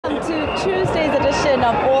Tuesday's edition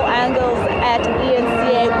of All Angles at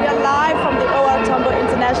eNCA. We are live from the OR Tambo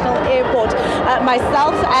International Airport.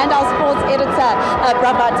 Myself and our sports editor,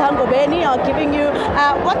 Brava Tangobeni, are giving you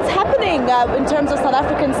what's happening in terms of South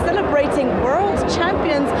Africans celebrating world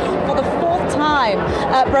champions for the fourth time.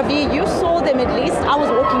 Bravi, you saw them at least. I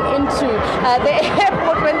was walking into the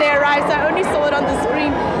airport when they arrived, so I only saw it on the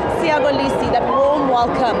screen. Siago Lisi, that warm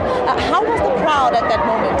welcome. How was the crowd at that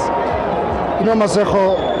moment? You know,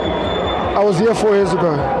 Maseko, I was here 4 years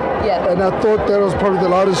ago, and I thought that was probably the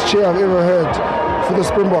loudest cheer I've ever heard for the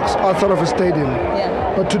Springboks outside of a stadium.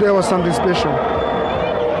 But today was something special.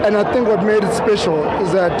 And I think what made it special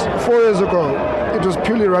is that 4 years ago, it was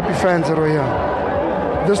purely rugby fans that were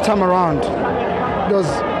here. This time around, it was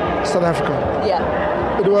South Africa.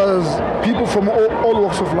 It was people from all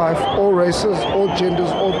walks of life, all races, all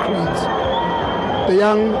genders, all creeds. The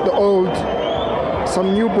young, the old,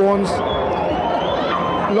 some newborns,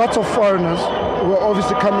 lots of foreigners who were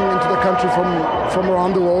obviously coming into the country from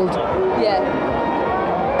around the world.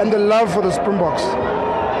 And the love for the Springboks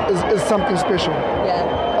is something special.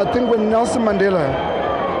 I think when Nelson Mandela,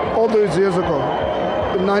 all those years ago,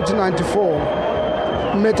 in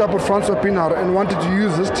 1994, met up with Francois Pienaar and wanted to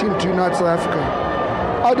use this team to unite South Africa,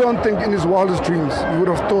 I don't think in his wildest dreams he would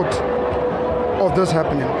have thought of this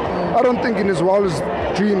happening. I don't think in his wildest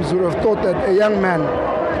dreams he would have thought that a young man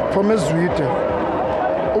from Ezwite,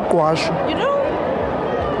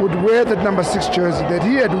 would wear that number 6 jersey that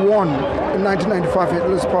he had worn in 1995 at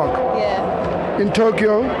Ellis Park, in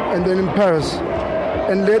Tokyo and then in Paris,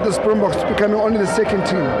 and led the Springboks to becoming only the second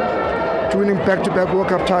team to winning back-to-back World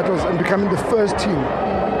Cup titles and becoming the first team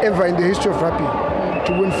ever in the history of rugby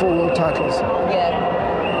to win 4 world titles.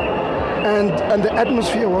 And the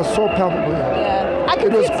atmosphere was so palpable.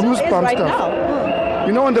 It was goosebump stuff.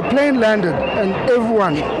 You know, when the plane landed and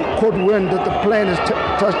everyone caught wind that the plane has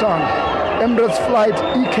touched down, Emirates flight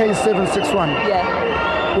EK761.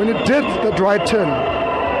 When it did the right turn,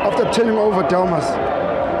 after turning over Delmas,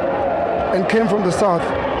 and came from the south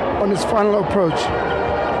on its final approach,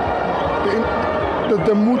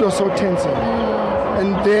 the mood was so tense.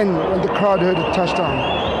 And then when the crowd heard it touchdown,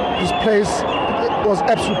 this place was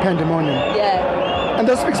absolute pandemonium. And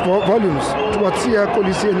that speaks volumes to what Sia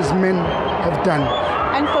Kolisi and his men have done.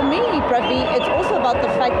 And for me, Bravi, it's also about the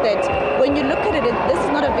fact that when you look at it, this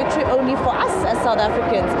is not a victory only for us as South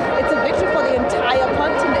Africans. It's a victory for the entire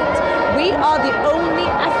continent. We are the only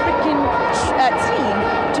African team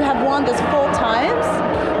to have won this 4 times.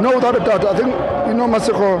 No, without a doubt. I think, you know,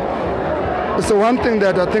 Maseko, it's the one thing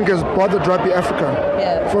that I think has bothered Rugby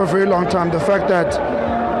Africa for a very long time. The fact that,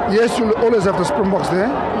 yes, you'll always have the Springboks there.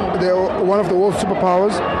 They're one of the world's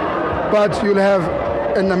superpowers. But you'll have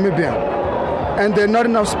a Namibia. And there are not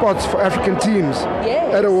enough spots for African teams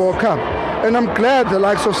at a World Cup. And I'm glad the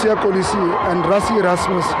likes of Sia Kolisi and Rassie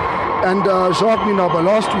Erasmus and Jacques Minaba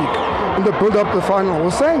last week in the build-up to the final were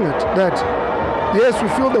saying it, that yes, we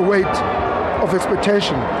feel the weight of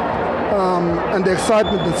expectation and the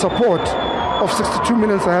excitement and support of 62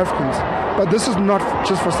 million South Africans. But this is not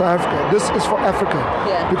just for South Africa, this is for Africa.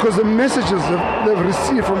 Because the messages they've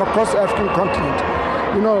received from across the African continent,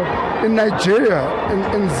 you know, in Nigeria,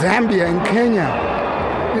 in Zambia, in Kenya,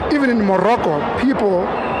 even in Morocco, people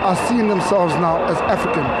are seeing themselves now as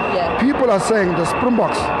African. People are saying the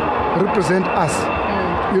Springboks represent us.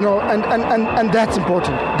 You know, and that's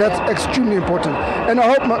important. That's extremely important. And I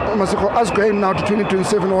hope, Maseko, us going now to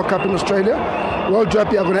 2027 World Cup in Australia, World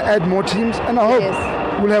Rugby are going to add more teams, and I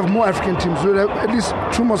hope we'll have more African teams. We'll have at least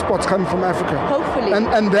 2 more spots coming from Africa. Hopefully.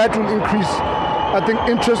 And that will increase, I think,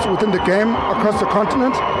 interest within the game across the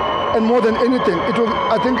continent. And more than anything, it will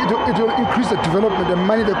increase the development, the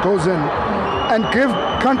money that goes in, and give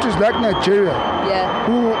countries like Nigeria,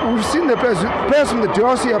 who we've seen the players from the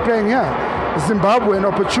DRC are playing here, Zimbabwe, an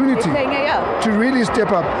opportunity to really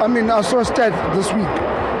step up. I mean, I saw a stat this week.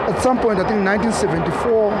 At some point, I think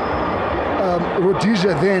 1974,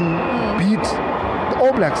 Rhodesia then beat the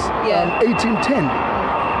All Blacks,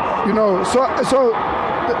 18-10. You know, so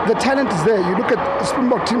the talent is there. You look at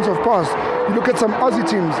Springbok teams of past. You look at some Aussie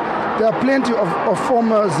teams. There are plenty of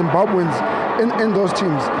former Zimbabweans in those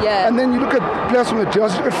teams. And then you look at players from the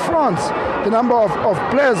DRC. Look at France. The number of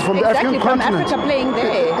players from the African continent Africa playing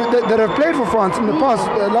there. That have played for France in the past.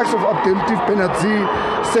 The likes of Abdelatif Benazzi,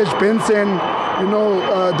 Serge Benson, you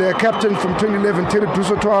know, their captain from 2011, Terry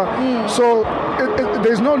Dusotoa. So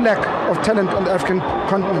there's no lack of talent on the African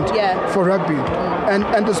continent for rugby.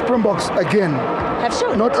 And the Springboks, again, have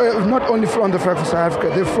shown not only flown the flag for South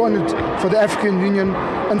Africa, they've flown it for the African Union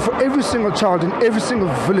and for every single child in every single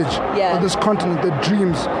village on this continent that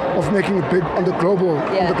dreams of making it big on the global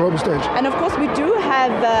stage. And of course, we do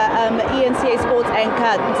have eNCA sports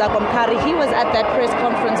anchor Nzagomkari, he was at that press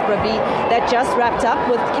conference, Bravi, that just wrapped up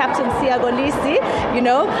with Captain Siagolisi,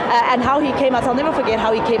 and how he came out. I'll never forget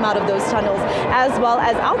how he came out of those tunnels, as well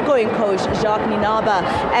as outgoing coach Jacques Ninaba,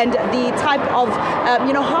 and the type of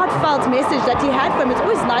heartfelt message that he had for him. It's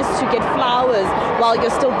always nice to get flowers while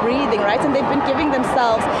you're still breathing, right? And they've been giving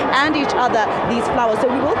themselves and each other these flowers. So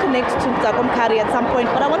we will connect to Nzagomkari at some point,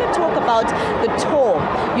 but I want to talk about the tour.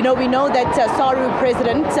 We know that Rugby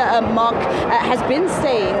President Mark has been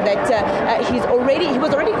saying that he was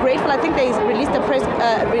already grateful. I think they released a press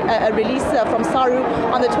release from Saru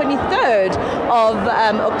on the 23rd of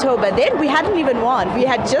October. Then we hadn't even won. We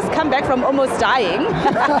had just come back from almost dying,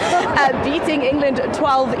 beating England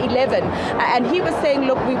 12-11. And he was saying,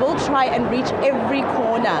 look, we will try and reach every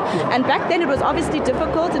corner. And back then it was obviously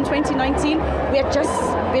difficult in 2019. We had just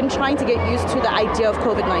been trying to get used to the idea of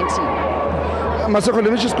COVID-19. Maseko,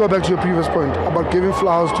 let me just go back to your previous point about giving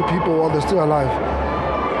flowers to people while they're still alive.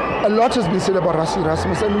 A lot has been said about Rassie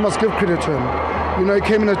Erasmus, and we must give credit to him. He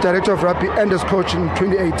came in as director of rugby and as coach in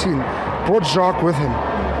 2018, brought Jacques with him.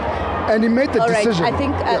 And he made the decision. I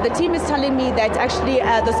think the team is telling me that actually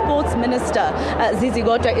the sports minister, Zizi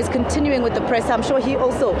Godwa, is continuing with the press. I'm sure he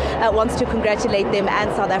also wants to congratulate them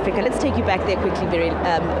and South Africa. Let's take you back there quickly,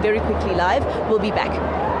 very quickly live. We'll be back.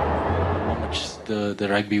 How much the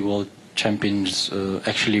Rugby World Champions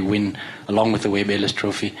actually win along with the Webb Ellis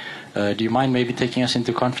Trophy. Do you mind maybe taking us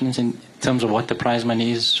into confidence in terms of what the prize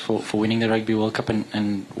money is for winning the Rugby World Cup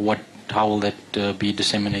and how will that be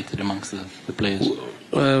disseminated amongst the players?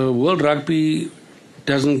 World Rugby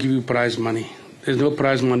doesn't give you prize money. There's no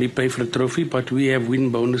prize money pay for the trophy, but we have win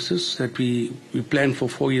bonuses that we plan for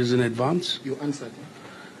 4 years in advance. You answered.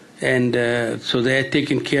 And so they are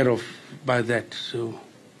taken care of by that. So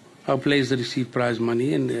our players receive prize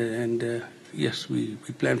money, and yes, we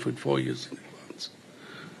plan for it 4 years in advance.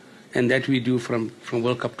 And that we do from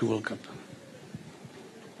World Cup to World Cup.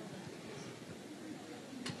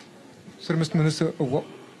 Sir, Mr. Minister,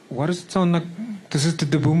 what does it sound like this is the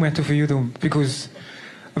taboo matter for you, though? Because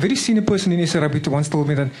a very senior person in SA Rugby once told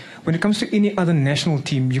me that when it comes to any other national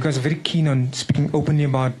team, you guys are very keen on speaking openly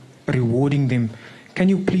about rewarding them. Can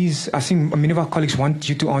you please, I think many of our colleagues want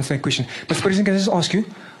you to answer that question. Mr. President, can I just ask you,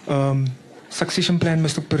 succession plan,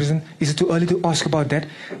 Mr. President, is it too early to ask about that?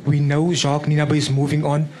 We know Jacques Ninaba is moving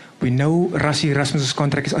on. We know Rassie Erasmus'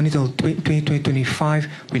 contract is only until 2025.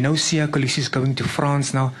 We know Sia Kolisi is going to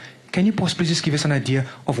France now. Can you possibly just give us an idea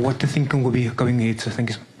of what the thinking will be going ahead? So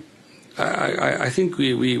thank you. I think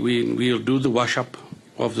we'll do the wash-up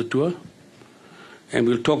of the tour, and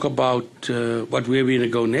we'll talk about where we're going to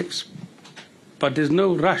go next. But there's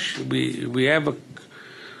no rush. We have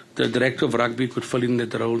the director of rugby could fill in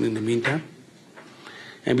that role in the meantime.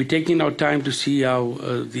 And we're taking our time to see how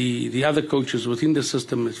the other coaches within the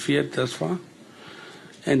system have fared thus far.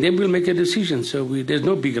 And then we'll make a decision. So there's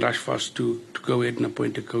no big rush for us to go ahead and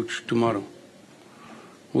appoint a coach tomorrow.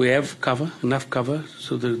 We have enough cover,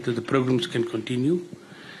 so the programs can continue.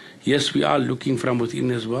 Yes, we are looking from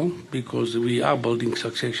within as well, because we are building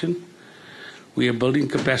succession. We are building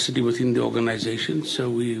capacity within the organization,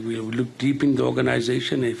 so we will look deep in the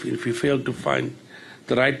organization. If we fail to find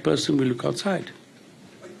the right person, we look outside.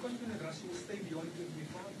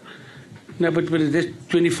 No, but there's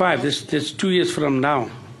 25. There's 2 years from now.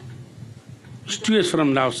 It's 2 years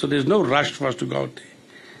from now, so there's no rush for us to go out there.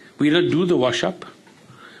 We're going to do the wash-up.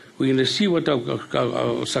 We're going to see what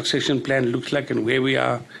our succession plan looks like and where we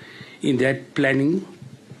are in that planning.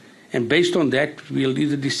 And based on that, we'll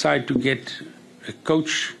either decide to get a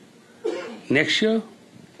coach next year,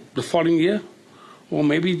 the following year, or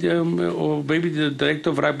maybe the director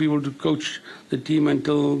of rugby will coach the team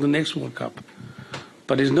until the next World Cup.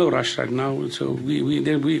 But there's no rush right now, so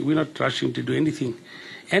we're not rushing to do anything.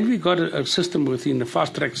 And we've got a system within, a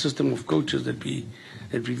fast-track system of coaches that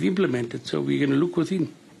we've implemented, so we're going to look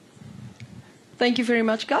within. Thank you very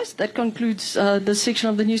much, guys. That concludes this section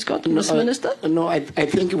of the news. Mr. Minister? No, I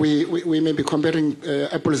think we may be comparing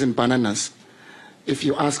apples and bananas. If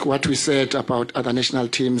you ask what we said about other national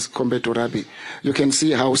teams compared to rugby, you can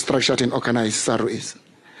see how structured and organized SARU is.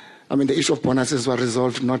 I mean, the issue of bonuses was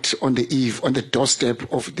resolved not on the eve, on the doorstep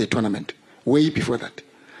of the tournament, way before that.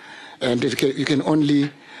 And you can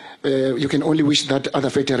only wish that other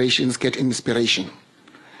federations get inspiration.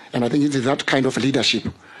 And I think it is that kind of leadership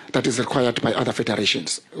that is required by other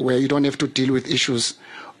federations, where you don't have to deal with issues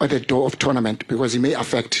at the door of tournament because it may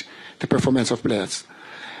affect the performance of players.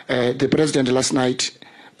 The president last night,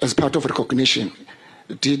 as part of recognition,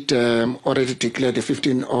 did already declare the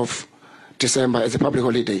 15th of December as a public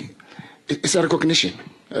holiday. It's a recognition.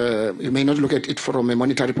 You may not look at it from a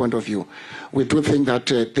monetary point of view. We do think that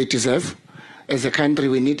they deserve. As a country,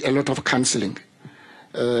 we need a lot of counseling.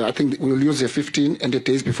 I think we'll use the 15, and the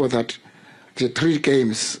days before that, the 3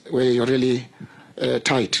 games were really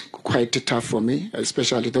tight, quite tough for me,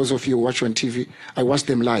 especially those of you who watch on TV. I watched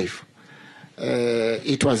them live.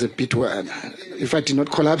 It was a bit, if I did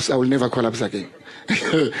not collapse, I will never collapse again.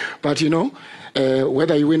 But you know,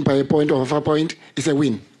 whether you win by a point or half a point, it's a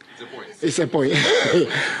win. It's a point.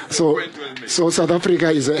 So South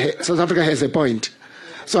Africa has a point.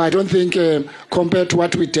 So I don't think compared to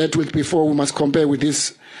what we dealt with before, we must compare with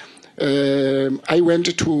this. I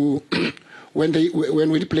went to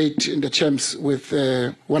when we played in the champs with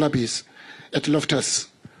Wallabies at Loftus.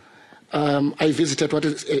 I visited what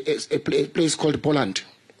is a place called Poland.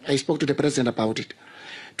 I spoke to the president about it,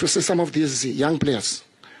 to see some of these young players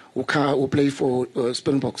who play for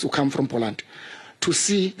Springboks, who come from Poland, to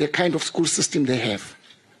see the kind of school system they have,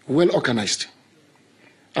 well organized.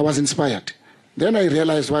 I was inspired. Then I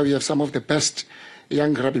realized why we have some of the best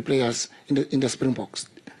young rugby players in the Springboks.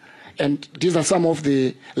 And these are some of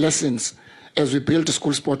the lessons as we build a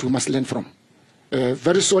school sport we must learn from.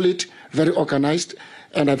 Very solid, very organized,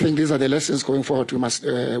 and I think these are the lessons going forward we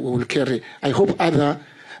will carry. I hope other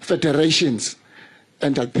federations,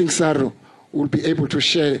 and I think SARU, will be able to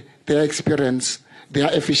share their experience,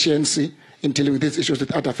 their efficiency in dealing with these issues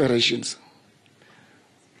with other federations.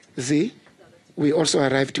 See, we also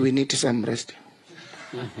arrived, we need some rest.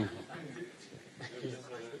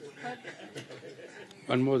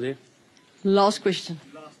 One more there. Last question.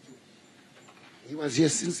 He was here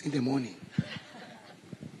since in the morning.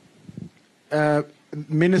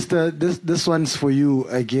 Minister, this one's for you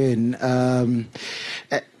again.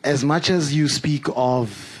 As much as you speak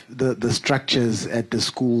of the structures at the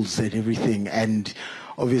schools and everything, and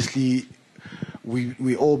obviously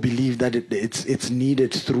we all believe that it's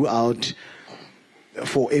needed throughout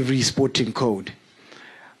for every sporting code.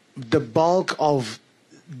 The bulk of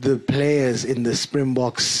the players in the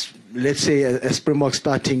Springboks, let's say a Springbok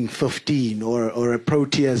starting 15 or a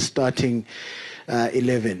Proteas starting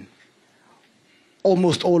 11,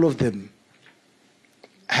 almost all of them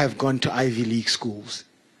have gone to Ivy League schools.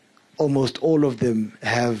 Almost all of them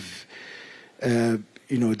have,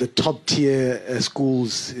 the top tier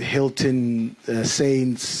schools, Hilton,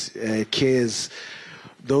 Saints, Cares,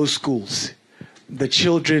 those schools. The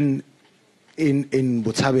children in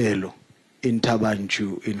Botshabelo, in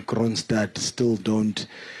Tabanchu, in Kronstadt still don't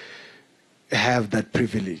have that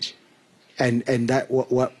privilege. And that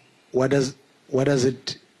what does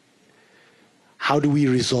it? How do we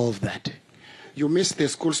resolve that? You missed the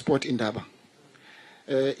school sport in Daba.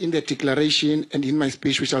 In the declaration and in my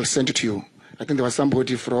speech, which I'll send to you, I think there was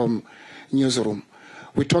somebody from newsroom.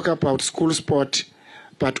 We talk about school sport,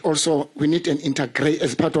 but also we need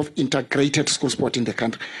as part of integrated school sport in the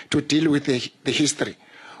country to deal with the history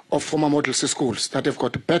of former model schools that have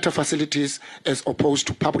got better facilities as opposed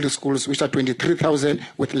to public schools, which are 23,000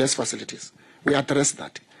 with less facilities. We address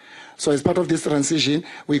that. So as part of this transition,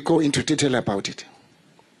 we go into detail about it.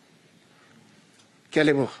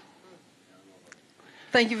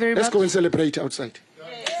 Thank you very much. Let's go and celebrate outside.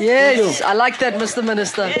 Yes, I like that, Mr.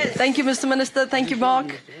 Minister. Yes. Thank you, Mr. Minister. Thank you,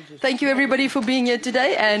 Mark. Thank you, everybody, for being here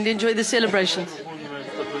today, and enjoy the celebrations.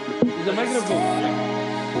 The microphone.